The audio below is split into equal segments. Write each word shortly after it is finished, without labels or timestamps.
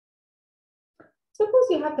Suppose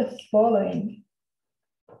you have the following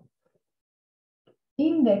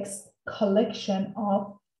index collection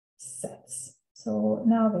of sets. So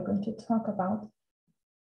now we're going to talk about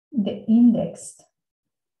the indexed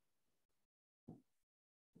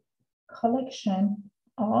collection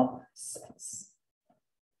of sets.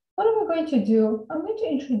 What am I going to do? I'm going to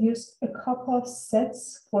introduce a couple of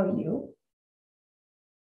sets for you.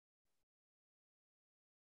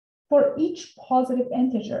 For each positive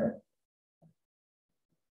integer,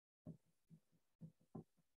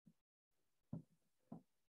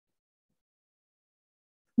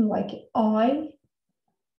 like I,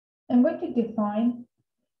 I'm going to define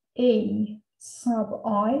A sub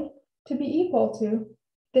I to be equal to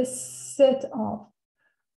the set of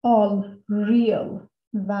all real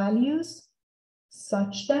values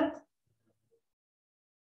such that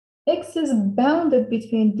X is bounded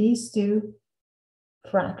between these two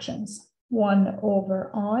fractions, 1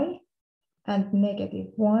 over I and negative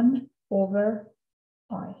 1 over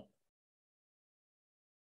I.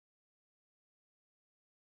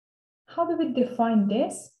 How do we define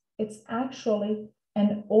this? It's actually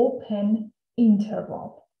an open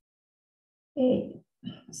interval. A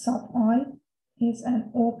sub I is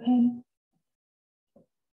an open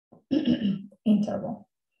interval.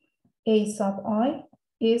 A sub I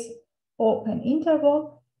is open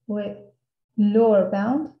interval with lower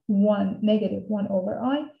bound negative 1 over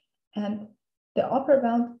I and the upper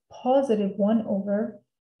bound positive 1 over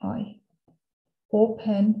I.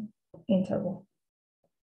 Open interval.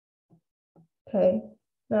 Okay,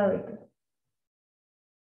 very good.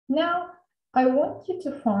 Now I want you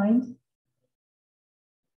to find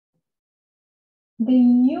the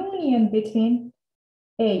union between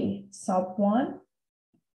A sub 1,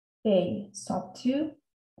 A sub 2,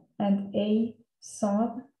 and A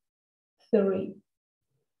sub 3.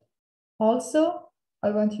 Also,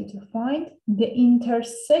 I want you to find the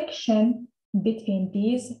intersection between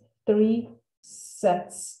these three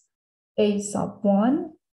sets. A sub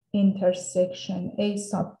 1, intersection A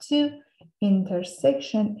sub 2,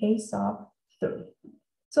 intersection A sub 3.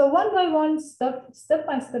 So one by one, step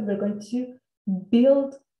by step, we're going to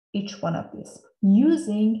build each one of these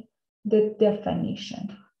using the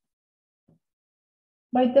definition.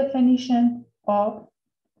 By definition of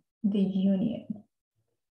the union.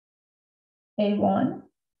 A1,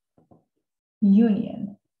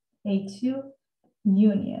 union. A2,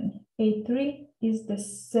 union. A3 is the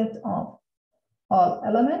set of all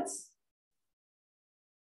elements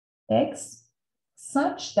X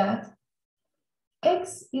such that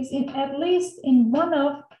X is in at least in one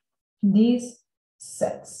of these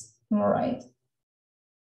sets, all right?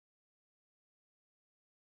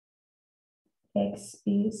 X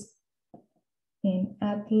is in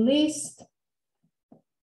at least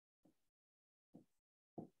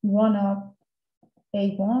one of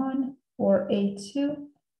A1 or A2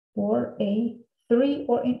 or A3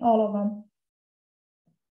 or in all of them.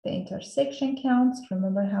 The intersection counts,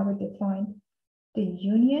 remember how we define the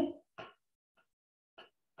union.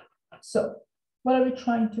 So what are we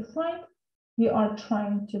trying to find? We are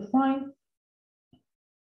trying to find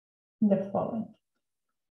the following.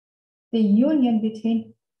 The union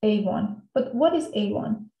between A1. But what is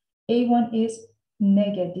A1? A1 is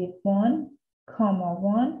negative 1, comma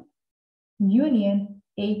 1, union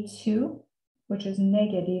A2, which is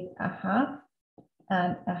negative a half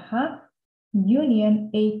and a half, union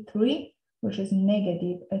A3, which is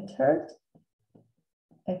negative a third,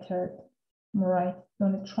 right?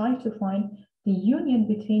 We're going to try to find the union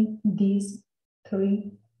between these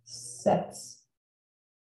three sets.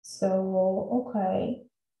 So, okay,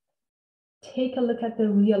 take a look at the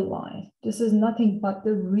real line. This is nothing but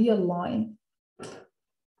the real line.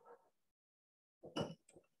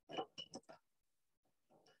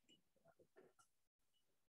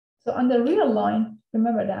 So on the real line,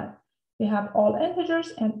 remember that we have all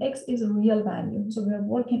integers and X is a real value. So we're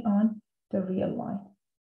working on the real line.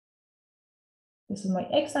 This is my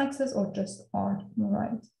x-axis or just R,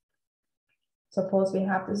 right? Suppose we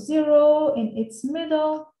have the 0 in its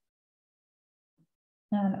middle.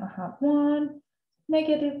 And I have 1,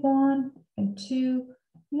 negative 1, and 2,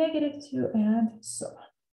 negative 2, and so on.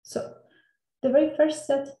 So the very first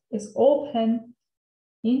set is open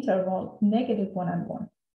interval, negative 1 and 1.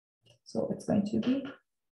 So it's going to be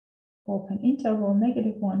open interval,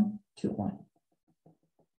 negative 1 to 1.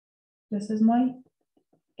 This is my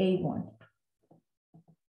A1.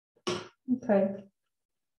 Okay.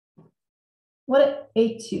 What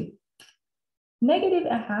A2? Negative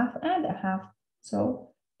a half and a half.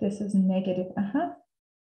 So this is negative a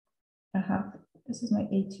half. This is my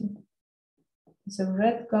A2. So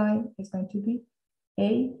red guy is going to be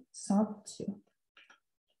A sub 2.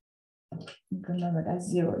 Remember that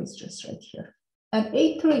 0 is just right here. And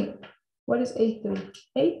A3, what is A3?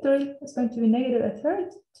 A3 is going to be negative a third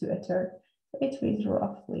to a third. A3 is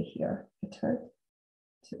roughly here, a third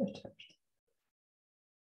to a third.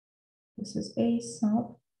 This is A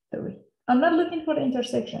sub 3. I'm not looking for the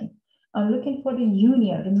intersection. I'm looking for the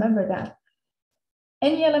union. Remember that.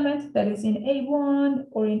 Any element that is in A1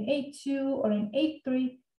 or in A2 or in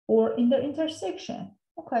A3 or in the intersection.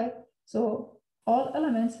 Okay, so all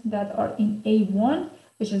elements that are in A1,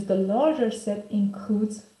 which is the larger set,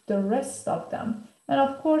 includes the rest of them. And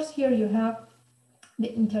of course, here you have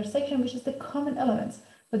the intersection, which is the common elements,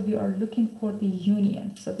 but we are looking for the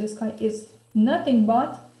union. So this guy is nothing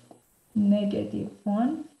but negative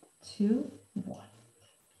 1, 2, 1.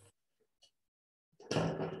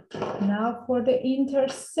 Now for the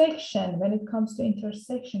intersection, when it comes to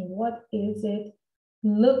intersection, what is it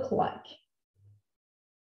look like?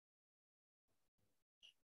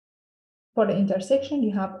 For the intersection,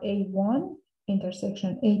 you have A1,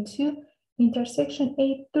 intersection A2, intersection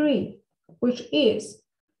A3, which is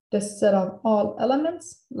the set of all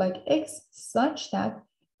elements like X such that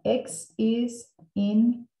X is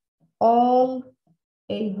in all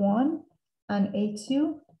A1 and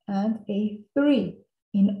A2 and A3.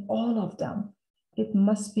 In all of them, it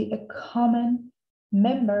must be a common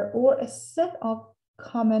member or a set of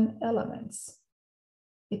common elements.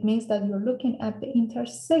 It means that you're looking at the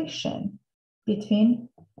intersection between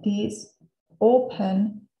these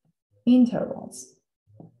open intervals.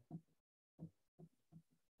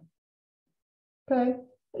 Okay,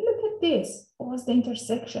 look at this. What's the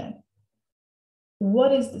intersection?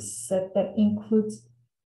 What is the set that includes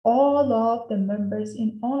all of the members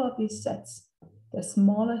in all of these sets? The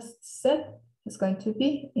smallest set is going to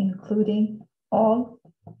be including all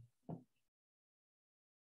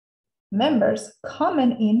members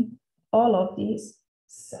common in all of these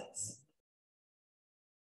sets.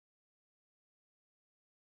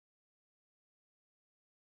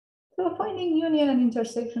 So finding union and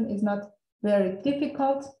intersection is not very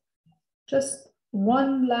difficult. Just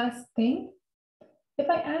one last thing. If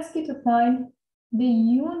I ask you to find the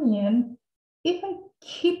union, if I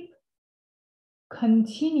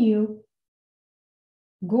continue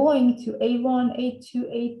going to A1, A2,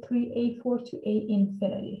 A3, A4 to A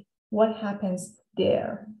infinity, what happens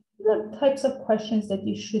there? These are the types of questions that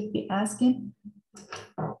you should be asking.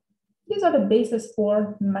 These are the basis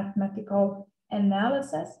for mathematical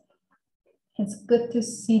analysis. It's good to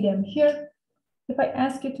see them here. If I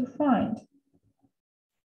ask you to find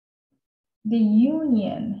the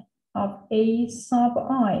union of A sub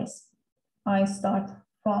i's, I start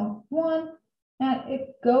from 1 and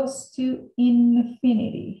it goes to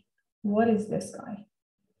infinity. What is this guy?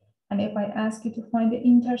 And if I ask you to find the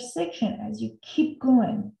intersection as you keep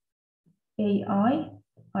going, AI,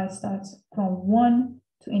 I start from 1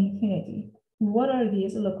 to infinity. What are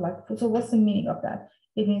these look like? So what's the meaning of that?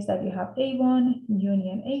 It means that you have A1,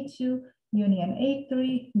 union A2, union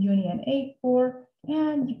A3, union A4,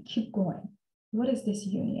 and you keep going. What is this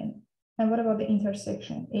union? And what about the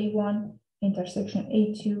intersection? A1, intersection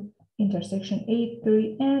A2, intersection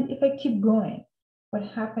A3, and if I keep going, what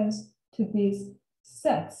happens to these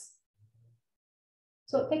sets?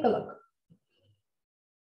 So take a look.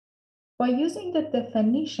 By using the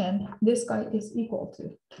definition, this guy is equal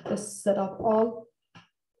to the set of all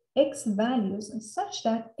X values such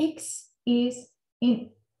that X is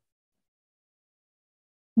in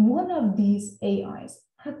one of these AIs,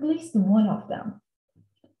 at least one of them.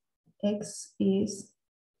 X is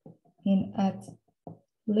in at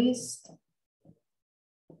least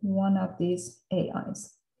one of these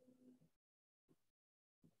AIs.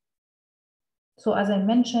 So as I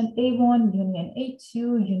mentioned, A1, union A2,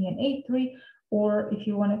 union A3, or if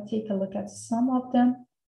you want to take a look at some of them,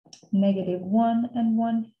 -1 and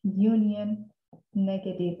 1, union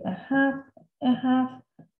 -1/2,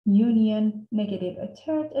 union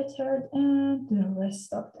 -1/3, and the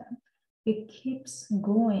rest of them. It keeps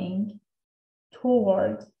going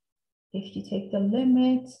toward, if you take the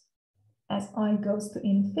limit as I goes to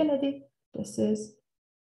infinity, this is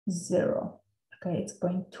 0. Okay, it's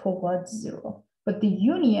going towards 0. But the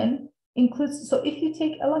union includes, so if you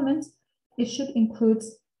take elements, it should include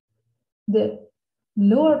the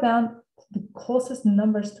lower bound, the closest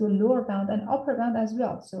numbers to a lower bound and upper bound as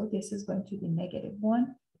well. So this is going to be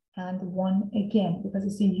 -1 and 1 again, because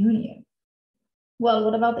it's a union. Well,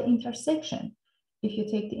 what about the intersection? If you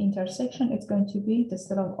take the intersection, it's going to be the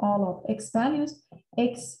set of all of X values.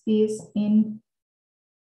 X is in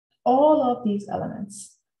all of these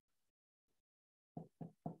elements,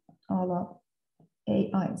 all of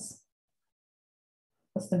AIs.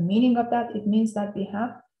 What's the meaning of that? It means that we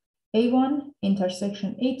have A1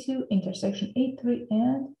 intersection A2 intersection A3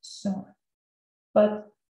 and so on. But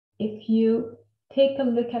if you take a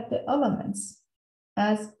look at the elements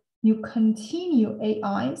as you continue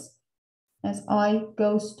AIs, as I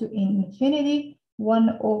goes to infinity,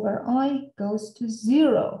 1 over I goes to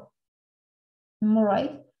 0. Am I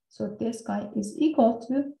right? So this guy is equal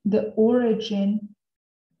to the origin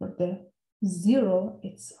for the 0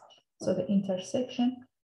 itself. So the intersection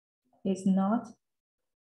is not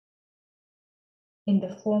in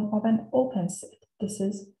the form of an open set. This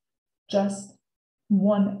is just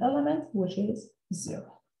one element, which is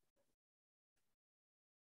 0.